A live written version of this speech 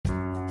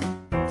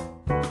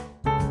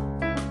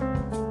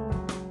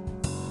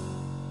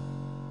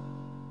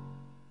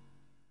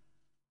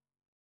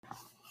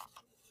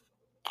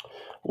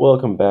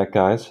Welcome back,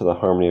 guys, to the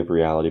Harmony of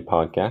Reality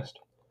podcast.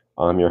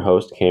 I'm your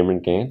host, Cameron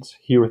Gantz,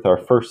 here with our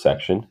first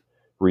section,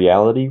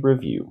 Reality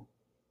Review.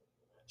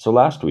 So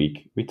last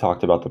week, we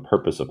talked about the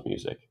purpose of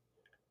music.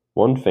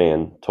 One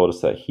fan told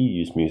us that he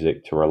used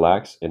music to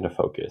relax and to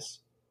focus.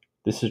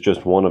 This is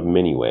just one of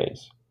many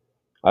ways.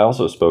 I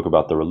also spoke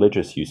about the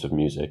religious use of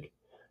music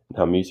and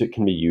how music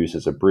can be used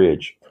as a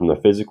bridge from the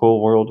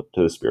physical world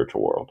to the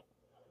spiritual world.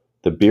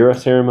 The Bira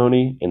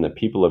ceremony and the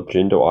people of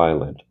Jindo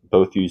Island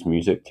both use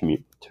music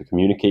to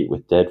communicate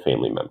with dead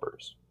family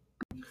members.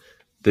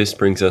 This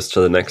brings us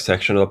to the next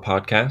section of the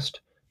podcast,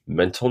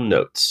 mental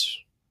notes.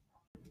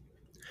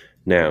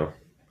 Now,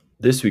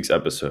 this week's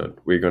episode,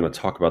 we're going to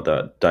talk about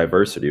the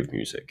diversity of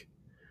music.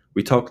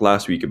 We talked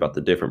last week about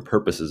the different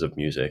purposes of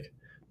music,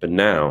 but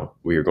now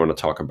we are going to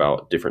talk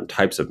about different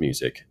types of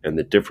music and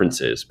the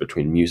differences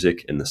between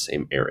music in the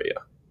same area.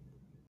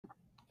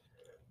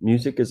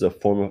 Music is a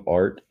form of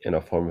art and a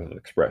form of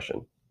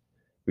expression.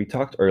 We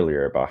talked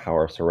earlier about how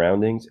our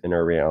surroundings and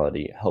our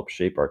reality help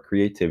shape our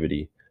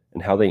creativity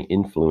and how they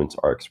influence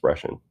our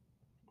expression.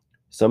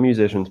 Some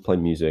musicians play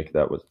music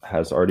that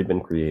has already been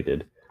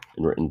created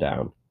and written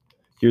down.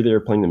 Here they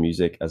are playing the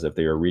music as if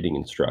they are reading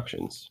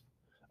instructions.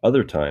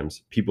 Other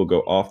times, people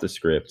go off the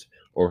script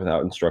or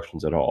without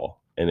instructions at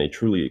all, and they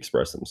truly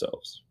express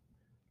themselves.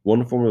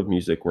 One form of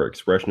music where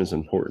expression is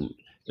important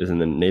is in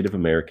the Native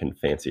American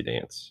fancy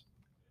dance.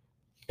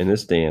 In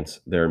this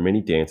dance, there are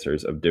many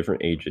dancers of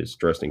different ages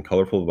dressed in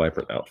colorful,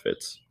 vibrant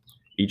outfits.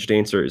 Each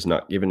dancer is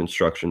not given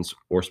instructions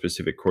or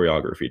specific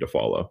choreography to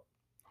follow.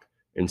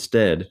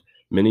 Instead,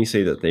 many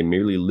say that they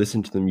merely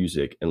listen to the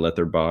music and let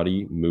their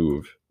body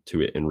move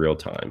to it in real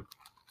time.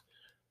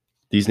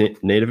 These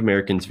Native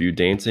Americans view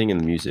dancing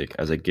and music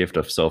as a gift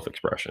of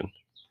self-expression.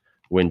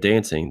 When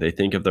dancing, they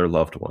think of their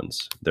loved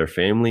ones, their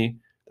family,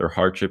 their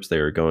hardships they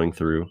are going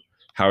through,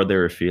 how they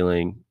are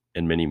feeling,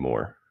 and many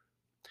more.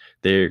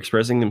 They are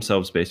expressing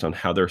themselves based on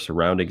how their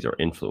surroundings are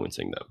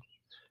influencing them.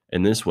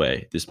 In this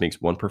way, this makes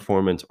one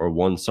performance or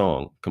one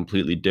song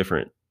completely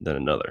different than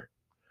another.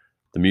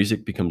 The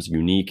music becomes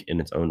unique in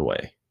its own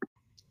way.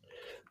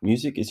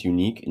 Music is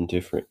unique and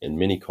different in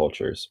many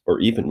cultures, or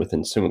even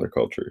within similar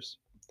cultures.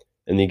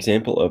 In the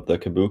example of the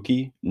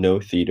Kabuki, Noh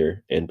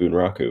Theatre, and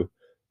Bunraku,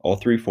 all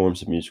three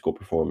forms of musical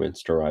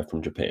performance derive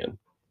from Japan.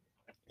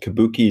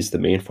 Kabuki is the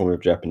main form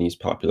of Japanese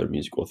popular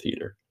musical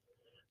theater.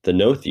 The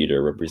Noh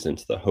Theatre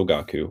represents the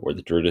Hogaku, or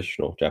the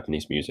traditional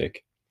Japanese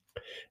music,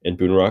 and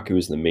Bunraku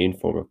is the main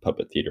form of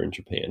puppet theater in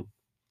Japan.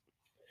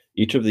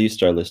 Each of these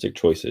stylistic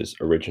choices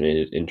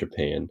originated in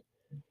Japan,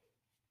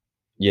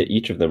 yet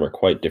each of them are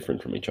quite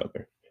different from each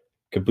other.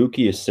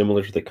 Kabuki is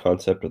similar to the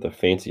concept of the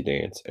fancy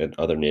dance and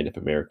other Native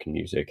American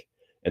music,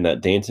 and that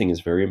dancing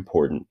is very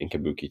important in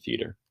Kabuki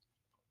theater.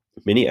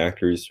 Many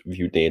actors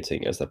view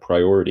dancing as the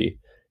priority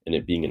and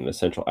it being an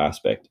essential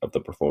aspect of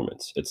the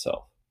performance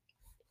itself.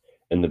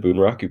 In the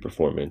Bunraku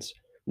performance,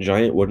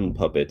 giant wooden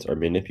puppets are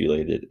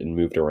manipulated and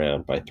moved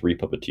around by three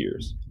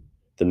puppeteers.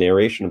 The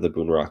narration of the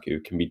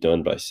Bunraku can be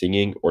done by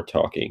singing or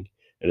talking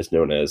and is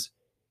known as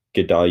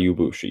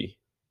Gidayubushi.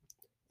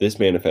 This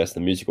manifests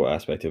the musical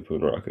aspect of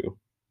Bunraku.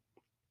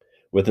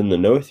 Within the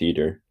Noh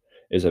Theatre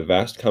is a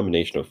vast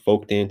combination of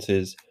folk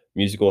dances,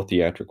 musical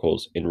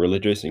theatricals, and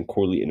religious and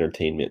courtly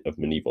entertainment of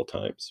medieval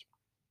times.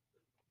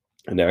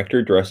 An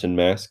actor dressed in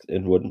masks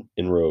and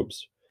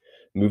robes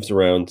moves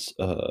around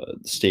the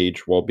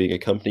stage while being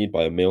accompanied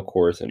by a male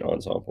chorus and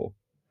ensemble.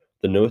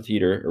 The Noh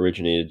Theatre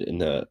originated in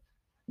the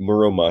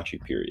Muromachi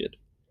period.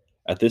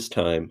 At this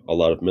time, a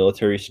lot of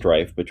military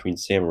strife between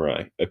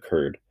samurai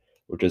occurred,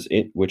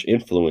 which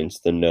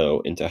influenced the Noh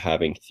into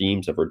having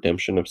themes of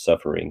redemption of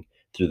suffering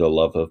through the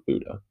love of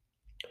Buddha.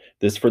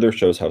 This further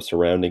shows how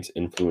surroundings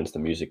influence the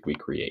music we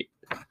create.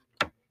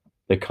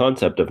 The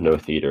concept of Noh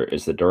Theatre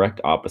is the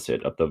direct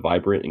opposite of the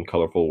vibrant and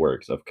colorful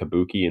works of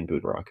Kabuki and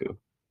Bunraku.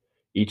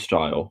 Each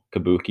style,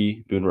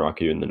 Kabuki,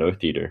 Bunraku, and the Noh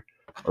Theatre,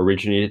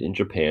 originated in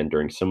Japan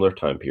during similar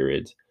time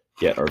periods,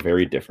 yet are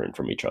very different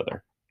from each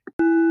other.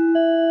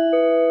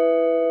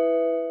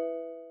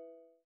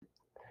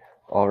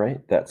 All right,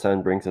 that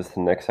sound brings us to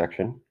the next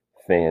section,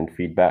 fan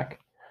feedback.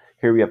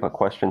 Here we have a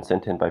question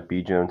sent in by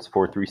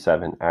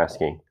bjones437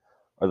 asking,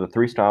 are the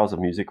three styles of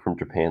music from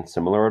Japan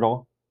similar at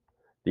all?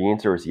 The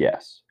answer is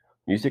yes.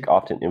 Music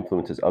often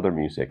influences other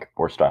music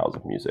or styles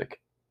of music.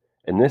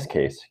 In this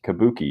case,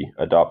 Kabuki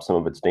adopts some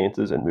of its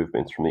dances and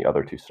movements from the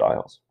other two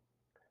styles.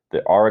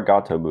 The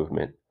arigato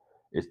movement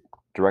is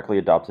directly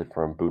adopted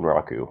from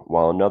Bunraku,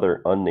 while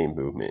another unnamed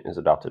movement is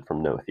adopted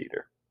from Noh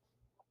Theatre.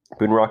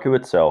 Bunraku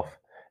itself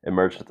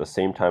emerged at the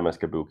same time as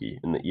Kabuki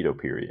in the Edo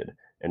period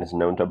and is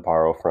known to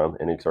borrow from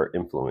and exert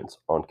influence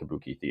on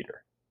Kabuki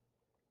theater.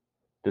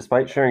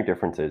 Despite sharing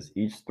differences,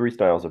 each three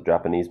styles of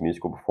Japanese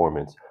musical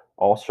performance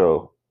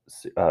also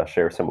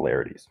share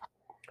similarities.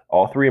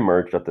 All three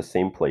emerged at the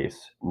same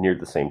place, near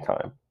the same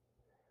time.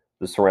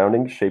 The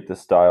surroundings shaped the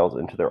styles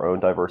into their own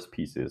diverse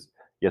pieces,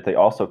 yet they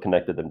also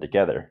connected them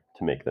together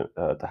to make them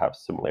to have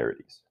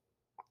similarities.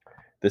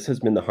 This has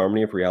been the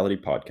Harmony of Reality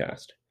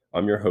podcast.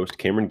 I'm your host,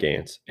 Cameron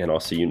Gantz, and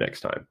I'll see you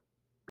next time.